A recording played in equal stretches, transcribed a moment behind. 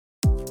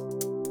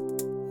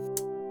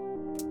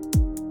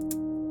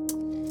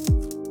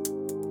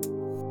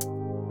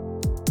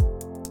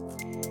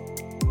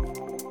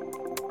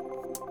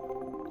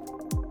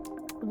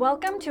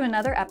Welcome to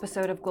another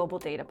episode of Global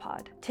Data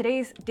Pod.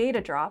 Today's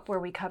Data Drop, where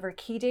we cover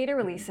key data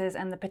releases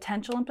and the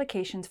potential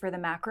implications for the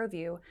macro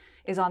view,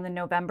 is on the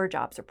November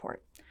jobs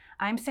report.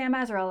 I'm Sam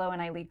Mazzarello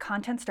and I lead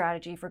content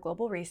strategy for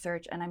global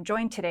research, and I'm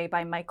joined today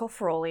by Michael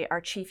Feroli,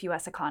 our chief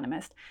US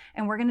economist,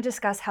 and we're going to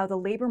discuss how the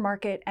labor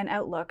market and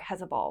outlook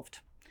has evolved.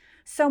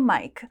 So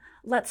Mike,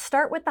 let's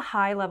start with the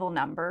high level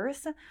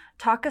numbers.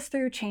 Talk us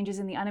through changes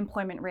in the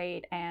unemployment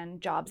rate and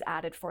jobs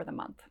added for the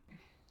month.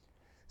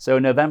 So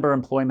November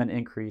employment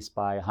increased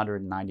by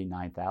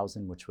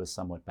 199,000, which was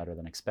somewhat better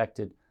than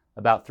expected.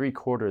 About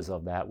 3/4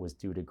 of that was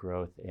due to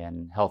growth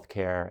in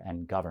healthcare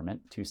and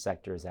government, two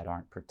sectors that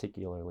aren't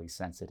particularly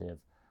sensitive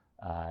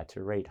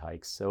to rate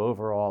hikes. So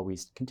overall, we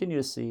continue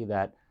to see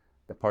that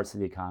the parts of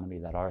the economy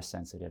that are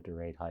sensitive to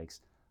rate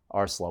hikes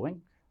are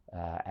slowing,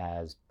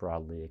 as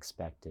broadly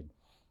expected.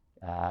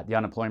 The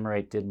unemployment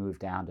rate did move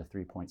down to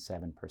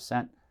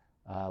 3.7%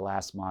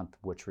 last month,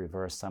 which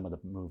reversed some of the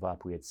move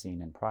up we had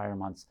seen in prior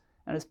months,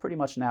 and is pretty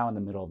much now in the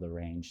middle of the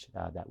range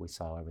that we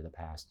saw over the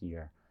past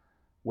year.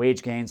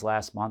 Wage gains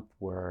last month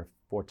were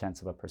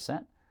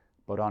 0.4%,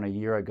 but on a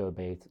year-ago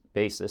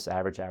basis,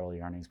 average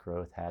hourly earnings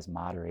growth has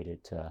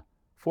moderated to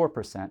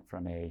 4%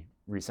 from a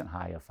recent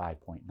high of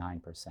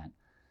 5.9%.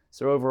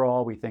 So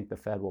overall, we think the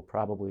Fed will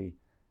probably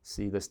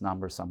see this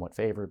number somewhat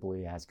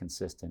favorably, as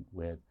consistent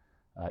with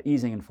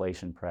easing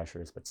inflation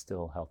pressures, but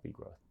still healthy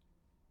growth.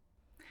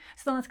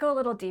 So let's go a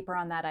little deeper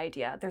on that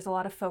idea. There's a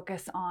lot of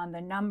focus on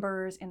the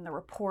numbers in the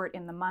report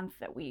in the month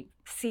that we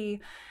see.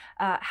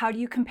 How do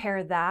you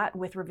compare that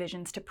with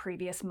revisions to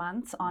previous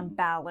months on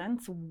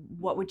balance?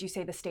 What would you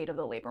say the state of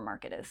the labor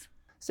market is?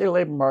 State of the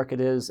labor market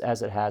is,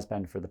 as it has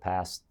been for the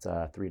past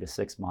 3 to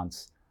 6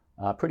 months,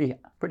 pretty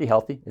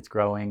healthy. It's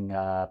growing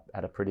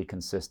at a pretty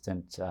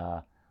consistent,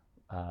 a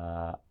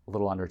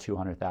little under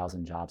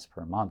 200,000 jobs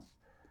per month.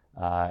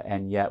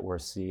 And yet we're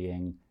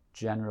seeing,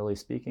 generally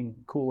speaking,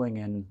 cooling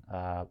in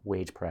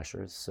wage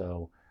pressures.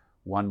 So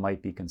one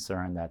might be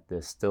concerned that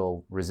this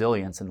still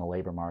resilience in the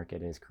labor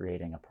market is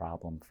creating a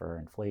problem for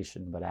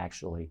inflation, but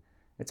actually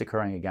it's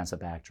occurring against a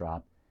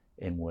backdrop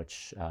in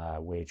which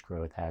wage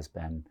growth has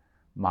been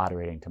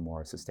moderating to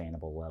more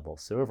sustainable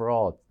levels. So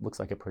overall, it looks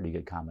like a pretty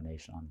good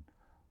combination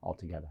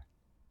altogether.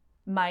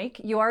 Mike,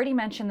 you already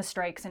mentioned the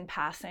strikes in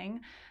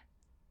passing.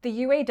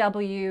 The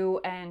UAW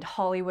and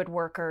Hollywood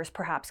workers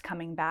perhaps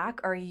coming back.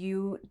 Are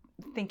you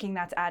thinking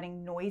that's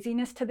adding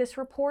noisiness to this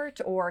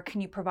report, or can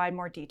you provide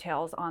more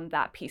details on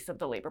that piece of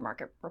the labor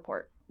market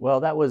report? Well,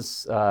 that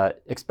was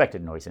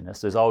expected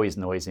noisiness. There's always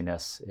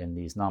noisiness in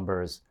these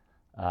numbers.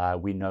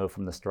 We know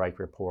from the strike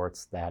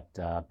reports that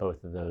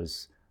both of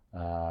those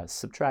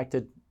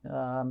subtracted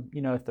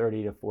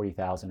 30 to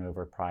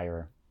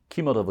 40,000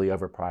 cumulatively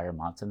over prior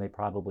months, and they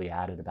probably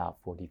added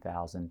about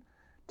 40,000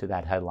 to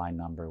that headline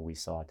number we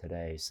saw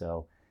today.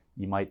 So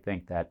you might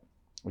think that,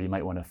 or you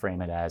might want to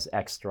frame it as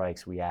X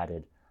strikes, we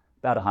added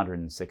about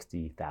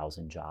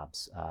 160,000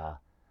 jobs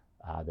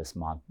this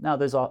month. Now,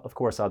 there's, of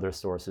course, other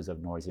sources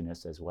of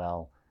noisiness as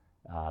well.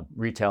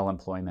 Retail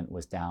employment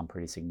was down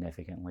pretty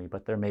significantly,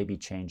 but there may be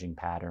changing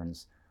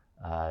patterns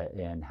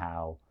in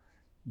how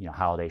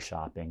holiday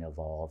shopping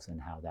evolves and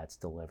how that's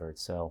delivered.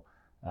 So,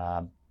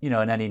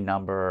 in any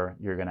number,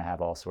 you're going to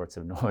have all sorts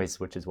of noise,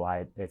 which is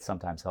why it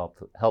sometimes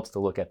helps to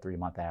look at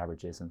 3-month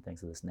averages and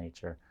things of this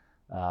nature.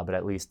 But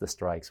at least the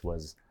strikes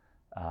was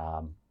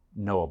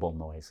knowable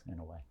noise in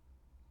a way.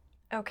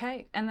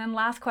 Okay, and then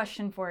last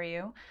question for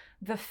you.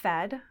 The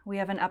Fed, we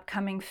have an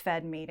upcoming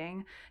Fed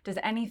meeting. Does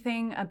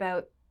anything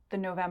about the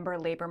November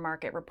labor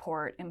market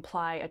report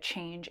imply a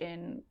change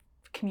in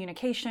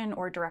communication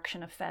or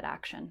direction of Fed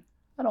action?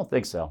 I don't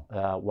think so.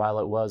 While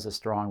it was a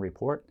strong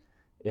report,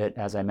 it,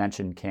 as I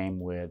mentioned, came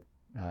with,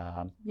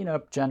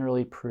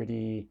 generally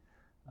pretty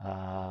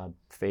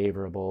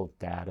favorable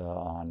data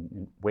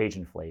on wage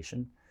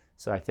inflation.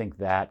 So I think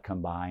that,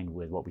 combined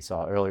with what we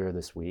saw earlier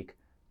this week,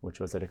 which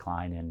was a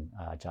decline in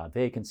job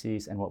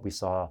vacancies, and what we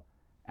saw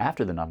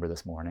after the number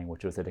this morning,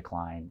 which was a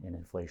decline in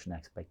inflation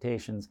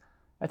expectations,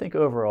 I think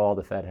overall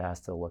the Fed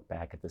has to look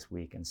back at this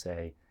week and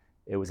say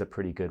it was a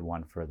pretty good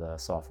one for the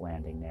soft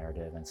landing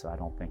narrative. And so I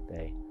don't think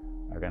they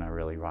are going to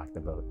really rock the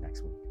boat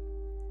next week.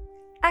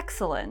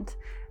 Excellent.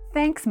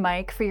 Thanks,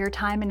 Mike, for your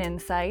time and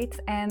insights,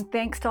 and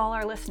thanks to all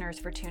our listeners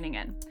for tuning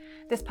in.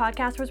 This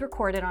podcast was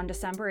recorded on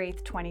December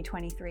 8th,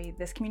 2023.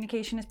 This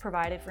communication is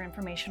provided for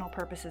informational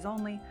purposes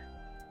only.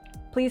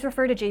 Please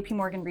refer to JP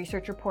Morgan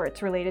research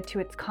reports related to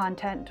its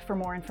content for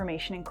more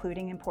information,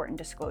 including important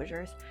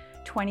disclosures.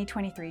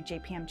 2023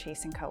 JPM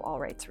Chase & Co. All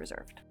rights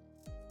reserved.